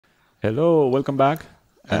Hello, welcome back.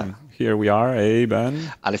 And here we are, Abe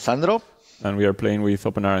and Alessandro. And we are playing with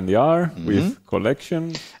OPENRNDR, with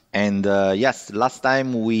collections. And yes, last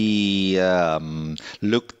time we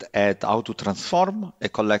looked at how to transform a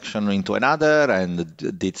collection into another and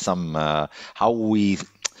did some how we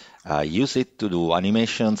use it to do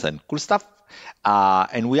animations and cool stuff.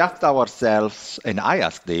 And we asked ourselves, and I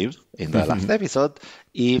asked Dave in the last episode,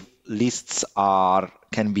 if lists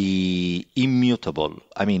can be immutable.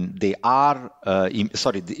 I mean, they are,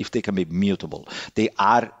 if they can be mutable. They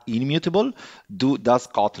are immutable. Does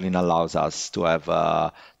Kotlin allows us to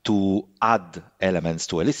have to add elements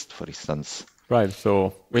to a list, for instance? Right,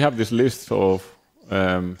 so we have this list of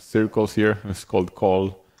circles here. It's called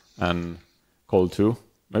call and call2.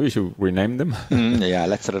 Maybe we should rename them. Yeah,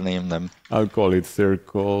 let's rename them. I'll call it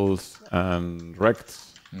circles and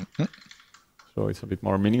rects. So it's a bit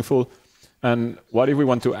more meaningful. And what if we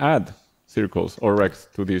want to add circles or rects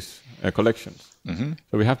to these collections?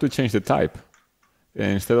 So we have to change the type.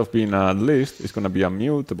 And instead of being a list, it's going to be a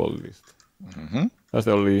mutable list. That's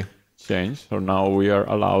the only change. So now we are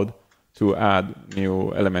allowed to add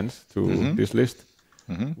new elements to this list.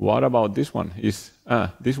 What about this one?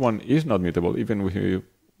 This one is not mutable. Even if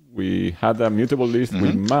we had a mutable list,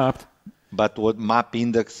 we mapped. But what map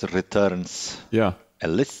index returns a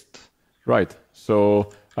list. Right.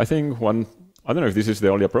 So I think I don't know if this is the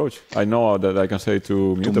only approach. I know that I can say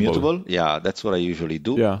to mutable. Yeah, that's what I usually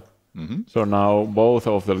do. Yeah. So now both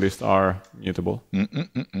of the lists are mutable.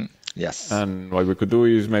 Yes. And what we could do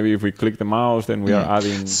is maybe if we click the mouse, then we are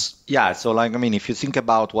adding. Yeah. So like, I mean, if you think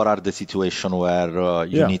about what are the situations where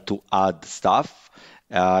you need to add stuff,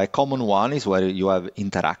 a common one is where you have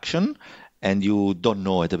interaction and you don't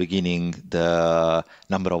know at the beginning the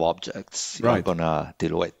number of objects you're going to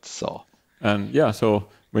deal with. So. And yeah, so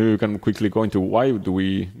maybe we can quickly go into why do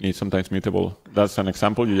we need sometimes mutable. That's an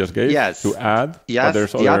example you just gave to add. Yes,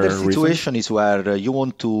 there's the other reasons. situation is where you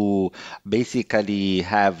want to basically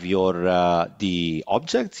have your the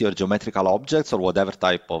objects, your geometrical objects or whatever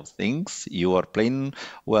type of things you are playing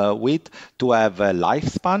with to have a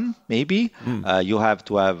lifespan, maybe. You have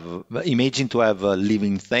to have, imagine to have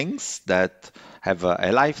living things that have a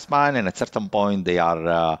lifespan and at a certain point they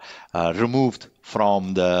are removed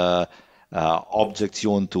from the objects you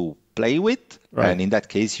want to play with, and in that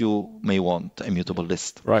case you may want a mutable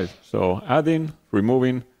list. Right, so adding,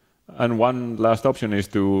 removing, and one last option is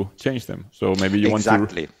to change them. So maybe you want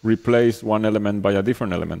to replace one element by a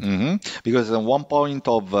different element. Because one point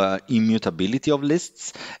of immutability of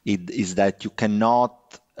lists is that you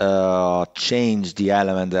cannot change the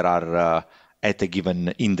element that are at a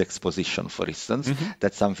given index position, for instance.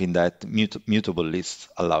 That's something that mutable lists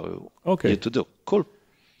allow you to do. Cool.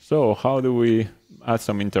 So how do we add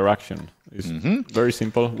some interaction? It's very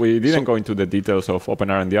simple. We didn't go into the details of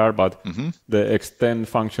OPENRNDR, but the extend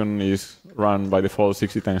function is run by default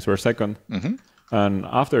 60 times per second. And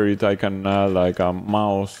after it, I can add like a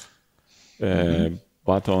mouse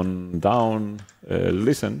button down,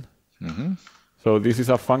 listen. So this is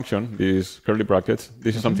a function, these curly brackets.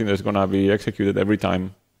 This is something that's going to be executed every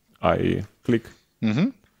time I click.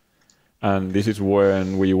 And this is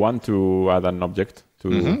when we want to add an object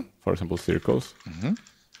to, for example, circles.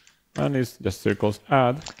 And it's just circles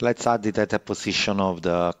add. Let's add it at the position of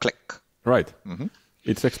the click. Right.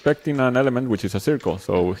 It's expecting an element, which is a circle.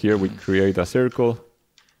 So here we create a circle,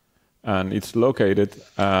 and it's located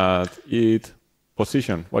at its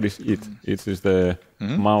position. What is it? It is the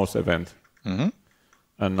mouse event. And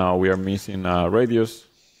now we are missing a radius.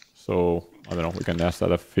 So I don't know, we can ask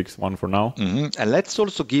that a fixed one for now. And let's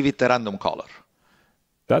also give it a random color.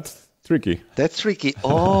 That's tricky. That's tricky.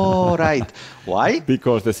 Oh, right. Why?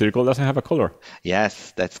 Because the circle doesn't have a color.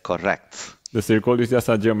 Yes, that's correct. The circle is just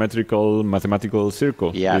a geometrical, mathematical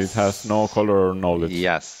circle. Yes. It has no color knowledge.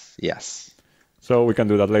 Yes, yes. So we can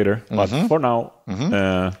do that later. But for now,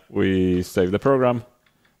 we save the program.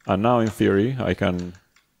 And now, in theory, I can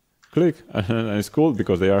click. And it's cool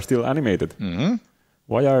because they are still animated.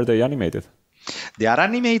 Why are they animated? They are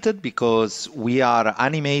animated because we are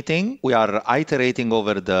iterating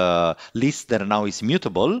over the list that now is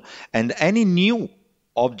mutable, and any new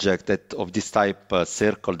object of this type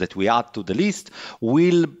circle that we add to the list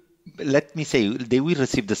will, let me say, they will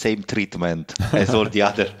receive the same treatment as all the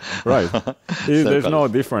other. There's no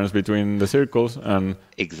difference between the circles, and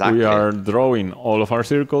we are drawing all of our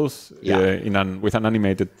circles with an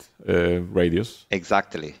animated radius.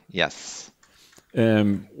 Exactly, yes.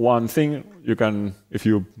 One thing you can, if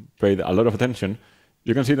you paid a lot of attention,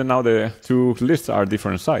 you can see that now the two lists are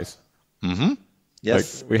different size.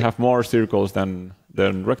 Yes. Like we have more circles than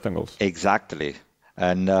rectangles. Exactly.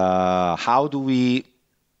 And how do we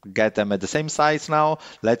get them at the same size now.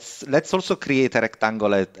 Let's also create a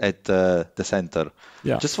rectangle at the center.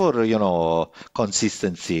 Yeah. Just for, you know,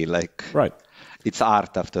 consistency, like Right. it's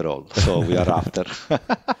art after all. So we are after.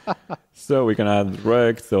 So we can add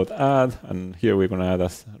rect.add, and here we're going to add a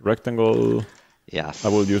rectangle. Yes. I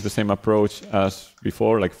will use the same approach as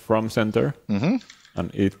before, like from center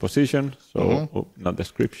and it position. So not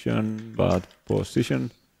description, but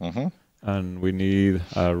position. And we need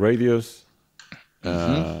a radius.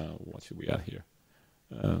 What should we add here?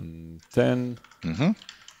 10.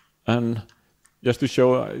 And just to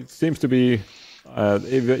show, it seems to be,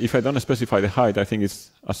 if I don't specify the height, I think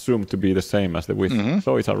it's assumed to be the same as the width.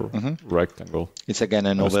 So it's a rectangle. It's again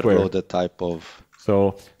an overloaded type of.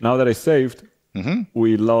 So now that I saved,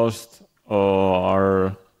 we lost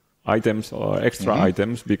our items or extra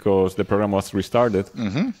items because the program was restarted.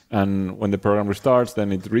 And when the program restarts,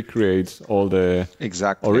 then it recreates all the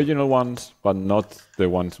original ones, but not the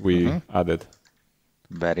ones we added.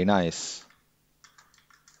 Very nice.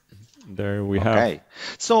 There we have. Okay.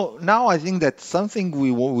 So now I think that something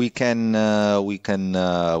we can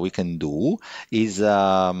do is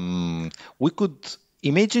we could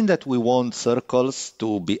imagine that we want circles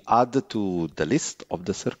to be added to the list of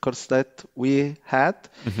the circles that we had,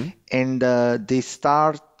 and they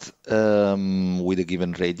start with a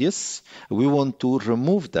given radius. We want to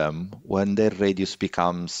remove them when their radius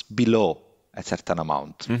becomes below a certain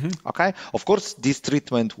amount. Okay. Of course, this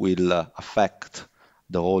treatment will affect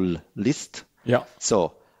the whole list. Yeah.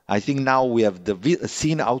 So I think now we have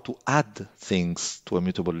seen how to add things to a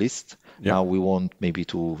mutable list. Yeah. Now we want maybe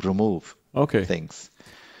to remove things.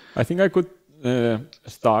 I think I could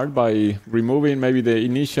start by removing maybe the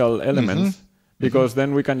initial elements, because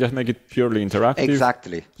then we can just make it purely interactive.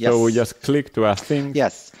 Exactly. Yes. So we just click to add things.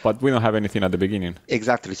 Yes. But we don't have anything at the beginning.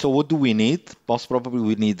 Exactly. So what do we need? Most probably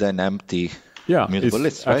we need an empty mutable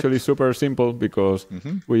list, right? Actually super simple, because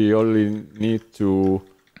we only need to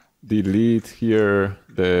delete here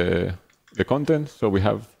the content. So we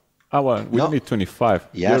have we don't need 25.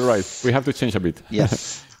 Yes. You're right. We have to change a bit.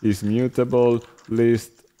 Yes. Is mutable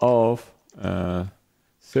list of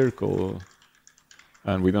circle,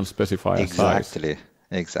 and we don't specify a size.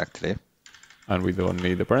 Exactly. And we don't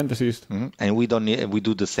need the parentheses. And we don't need. We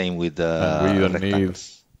do the same with the we don't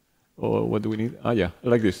rectangles. Or what do we need?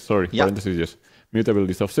 Like this. Sorry, parentheses. Yes. Mutable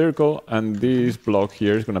list of circle, and this block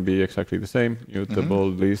here is going to be exactly the same. Mutable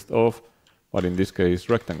list of, but in this case,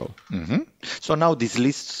 rectangle. So now these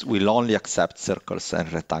lists will only accept circles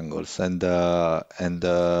and rectangles, and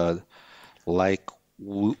like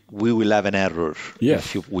we will have an error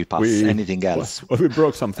if we pass anything else. Well, we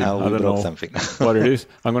broke something. I don't know what it is.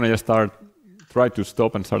 I'm going to just try to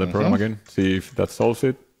stop and start the program again, see if that solves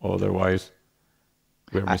it. Otherwise,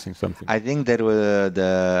 we're missing something. I think that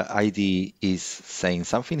the ID is saying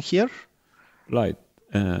something here. Right.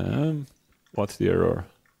 What's the error?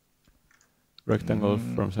 Rectangle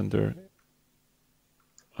from center.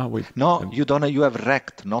 Wait. No, you don't. You have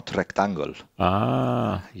rect, not rectangle.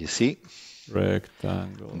 You see?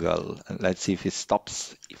 Rectangle. Let's see if it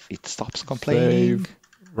stops. If it stops complaining. Save,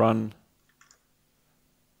 run,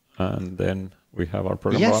 and then we have our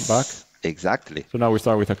program back. Exactly. So now we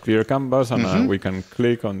start with a clear canvas, and we can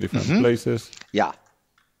click on different places. Yeah.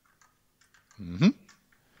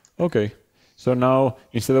 Okay. So now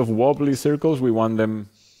instead of wobbly circles, we want them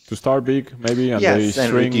to start big, maybe, and they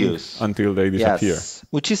shrink until they disappear. Yes,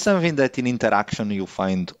 which is something that in interaction you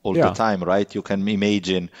find all the time, right? You can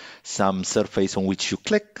imagine some surface on which you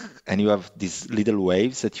click, and you have these little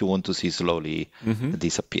waves that you want to see slowly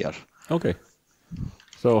disappear. Okay.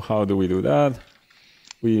 So how do we do that?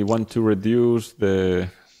 We want to reduce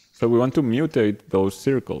so we want to mutate those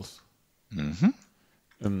circles.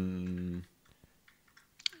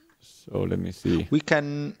 So let me see. We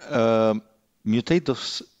can mutate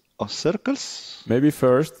those circles. Maybe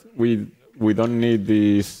first we don't need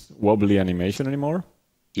this wobbly animation anymore.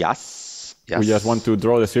 Yes. We just want to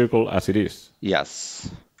draw the circle as it is. Yes.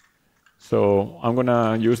 So I'm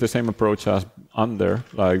gonna use the same approach as under,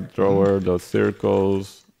 like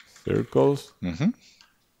drawer.circles, circles.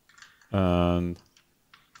 And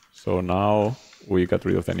so now we got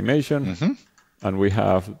rid of the animation, and we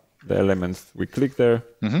have the elements. We click there.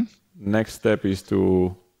 Next step is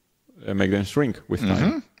to make them shrink with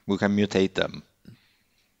time. We can mutate them.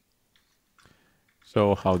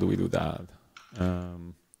 So how do we do that?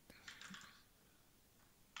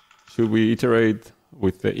 Should we iterate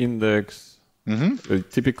with the index, the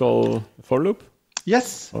typical for loop?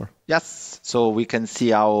 Yes. Yes. So we can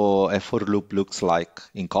see how a for loop looks like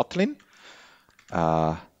in Kotlin.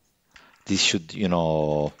 This should,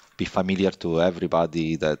 be familiar to everybody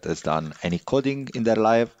that has done any coding in their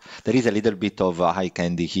life. There is a little bit of eye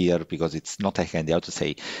candy here because it's not eye candy, how to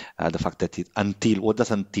say, the fact that what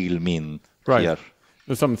does until mean here?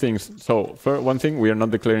 There's some things. So for one thing, we are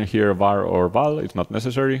not declaring here var or val. It's not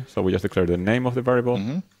necessary. So we just declare the name of the variable.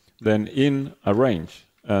 Then in a range.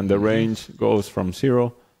 And the range goes from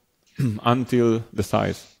 0 until the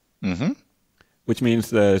size, which means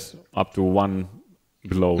there's up to 1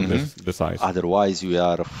 below the size. Otherwise, we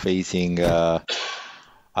are facing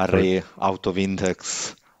array out of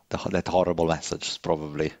index, that horrible message,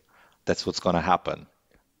 probably. That's what's going to happen,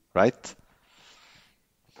 right?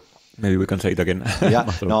 Maybe we can say it again.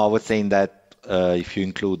 Yeah, no, I was saying that if you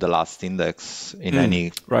include the last index in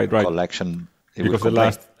any collection, because the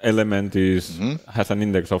last element has an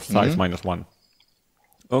index of size -1.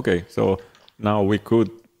 Okay, so now we could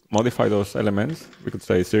modify those elements. We could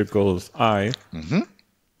say circles I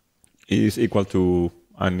is equal to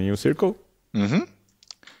a new circle.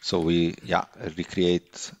 So we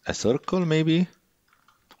recreate a circle maybe,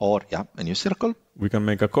 or a new circle. We can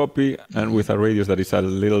make a copy and with a radius that is a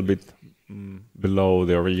little bit below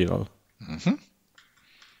the original.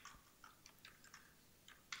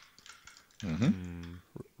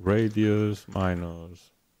 Radius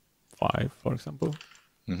 -5, for example.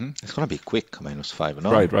 It's going to be quick, -5, no?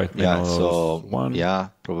 Right. Yeah, so -1. Yeah,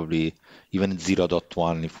 probably even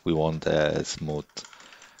 0.1 if we want a smooth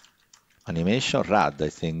animation. Rad, I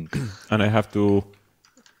think. And I have to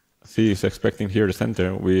see it's expecting here the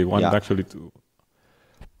center. We want actually to.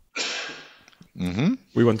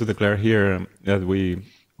 We want to declare here that we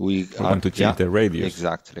want to change the radius.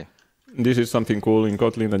 Exactly. This is something cool in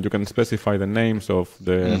Kotlin that you can specify the names of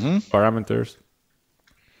the parameters.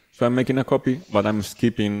 So I'm making a copy, but I'm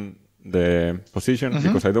skipping the position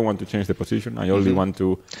because I don't want to change the position. I only want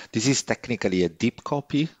to. This is technically a deep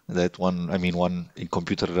copy. That one in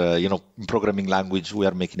computer, in programming language, we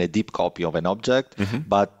are making a deep copy of an object,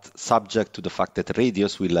 but subject to the fact that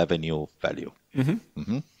radius will have a new value.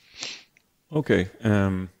 Okay.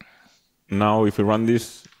 Now, if we run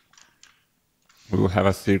this, we will have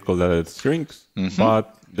a circle that shrinks, but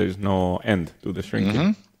there is no end to the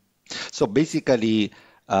shrinking. So basically,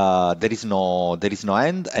 there is no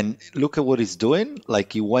end. And look at what it's doing. Like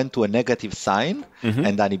you went to a negative sign,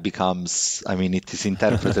 and then it becomes. It is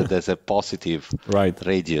interpreted as a positive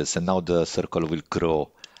radius, and now the circle will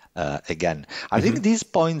grow again. I think these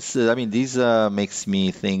points. This makes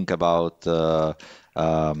me think about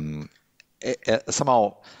somehow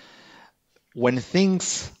when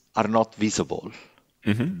things are not visible,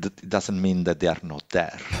 it doesn't mean that they are not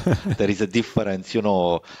there. There is a difference,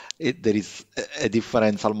 there is a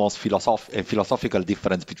difference, almost a philosophical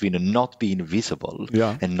difference between not being visible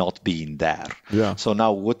and not being there. So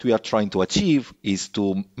now what we are trying to achieve is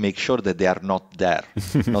to make sure that they are not there,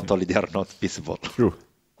 not only they are not visible. True.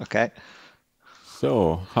 Okay.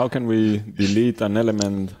 So how can we delete an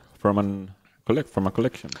element from a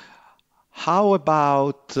collection? How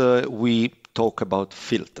about we talk about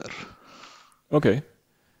filter? Okay.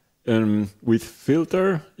 With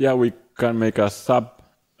filter, we can make a sub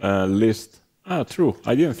list. True.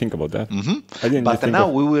 I didn't think about that. But now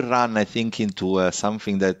we will run, I think, into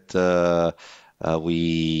something that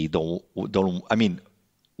we don't.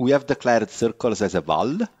 We have declared circles as a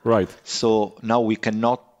val. Right. So now we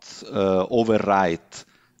cannot overwrite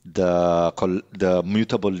the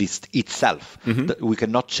mutable list itself. We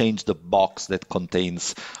cannot change the box that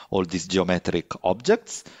contains all these geometric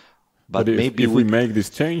objects. But maybe if we make this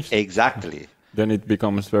change, exactly, then it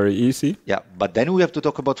becomes very easy. Yeah, but then we have to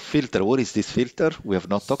talk about filter. What is this filter? We have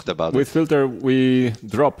not talked about With filter, we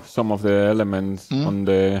drop some of the elements on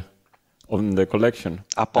the collection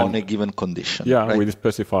upon a given condition. Yeah, right? we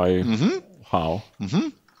specify how.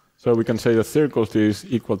 So we can say that circles is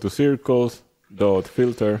equal to circles dot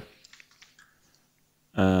filter,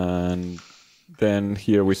 and then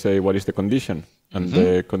here we say what is the condition, and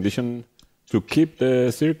the condition to keep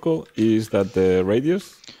the circle is that the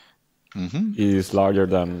radius is larger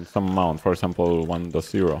than some amount, for example,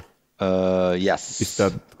 1.0. Yes. Is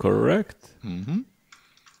that correct?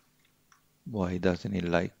 Why doesn't it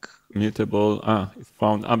like mutable? It's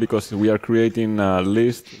found because we are creating a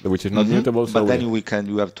list which is not mutable. So but then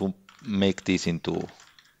you have to make this into.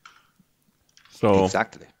 So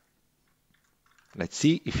exactly. Let's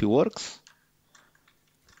see if it works.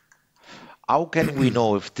 How can we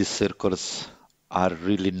know if these circles are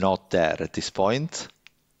really not there at this point?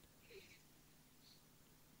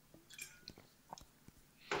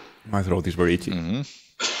 My throat is very itchy.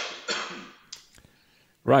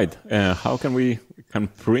 Right. How can we can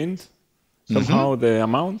print somehow the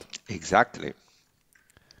amount? Exactly.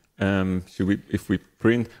 if we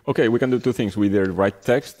print, okay, we can do two things. We either write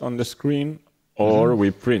text on the screen or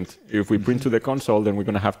we print. If we print to the console, then we're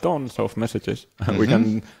going to have tons of messages. We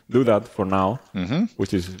can do that for now,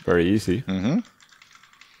 which is very easy.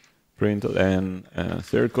 Print and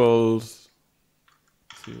circles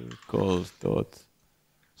dot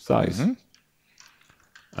size.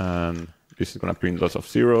 And this is going to print lots of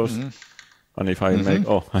zeros. And if I make,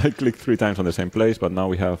 I click 3 times on the same place, but now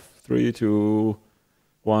we have 3, 2,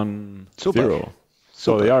 1, 0.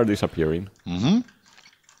 So they are disappearing.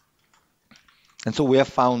 And so we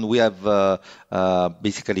have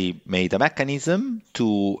basically made a mechanism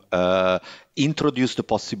to introduce the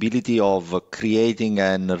possibility of creating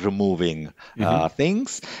and removing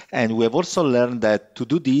things. And we have also learned that to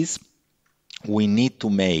do this, we need to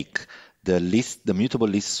make the mutable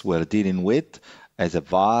lists we're dealing with as a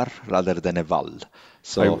var rather than a val.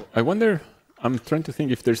 So I wonder, I'm trying to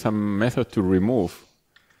think if there's a method to remove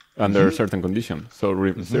under certain conditions. So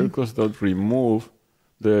circles.remove,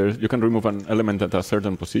 you can remove an element at a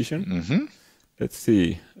certain position. Let's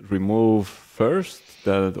see, remove first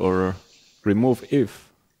or removeIf.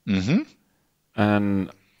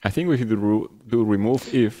 And I think we should do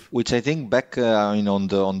removeIf, which I think back on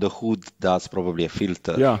the hood does probably a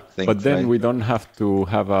filter. Yeah, thing, but then right? we don't have to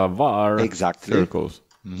have a var circles.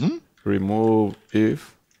 RemoveIf,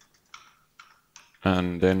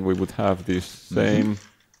 and then we would have this same.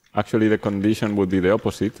 Actually, the condition would be the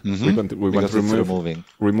opposite. We want to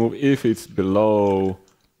remove if it's below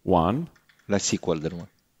 1. Less equal than 1.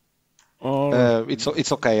 Or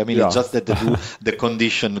it's okay. I mean, it's just that the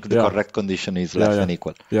condition, the correct condition is less than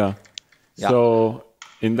equal. Yeah. So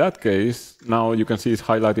in that case, now you can see it's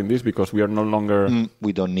highlighting this because we are no longer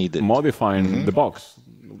we don't need it. Modifying the box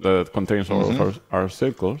that contains all of our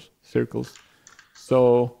circles.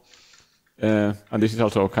 So and this is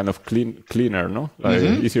also kind of cleaner, no?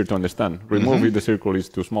 Easier to understand. Remove if the circle is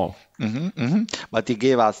too small. But it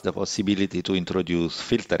gave us the possibility to introduce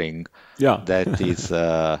filtering. That is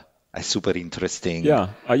super interesting. Yeah,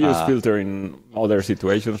 I use filter in other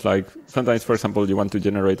situations. Like sometimes, for example, you want to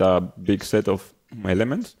generate a big set of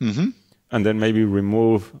elements, and then maybe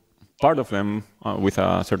remove part of them with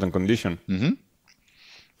a certain condition.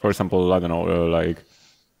 For example, I don't know,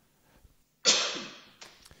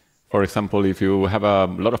 for example, if you have a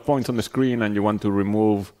lot of points on the screen and you want to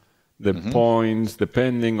remove the points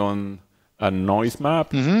depending on a noise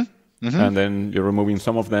map, and then you're removing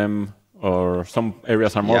some of them, or some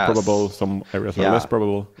areas are more probable, some areas are less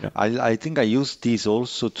probable. Yeah. I think I use this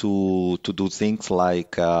also to do things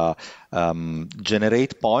like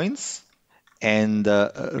generate points and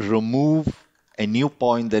remove a new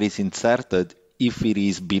point that is inserted if it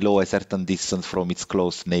is below a certain distance from its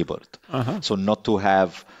close neighbor. So not to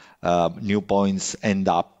have new points end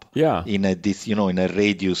up in a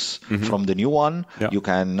radius from the new one. You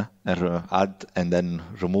can add and then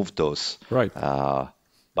remove those. Right.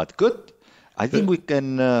 But good. I think we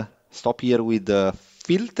can stop here with the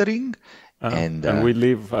filtering. And we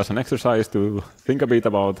leave as an exercise to think a bit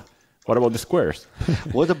about what about the squares?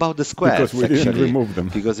 What about the squares? Because we didn't remove them.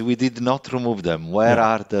 Because we did not remove them. Where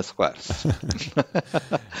are the squares?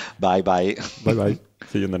 Bye-bye. Bye-bye.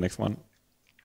 See you in the next one.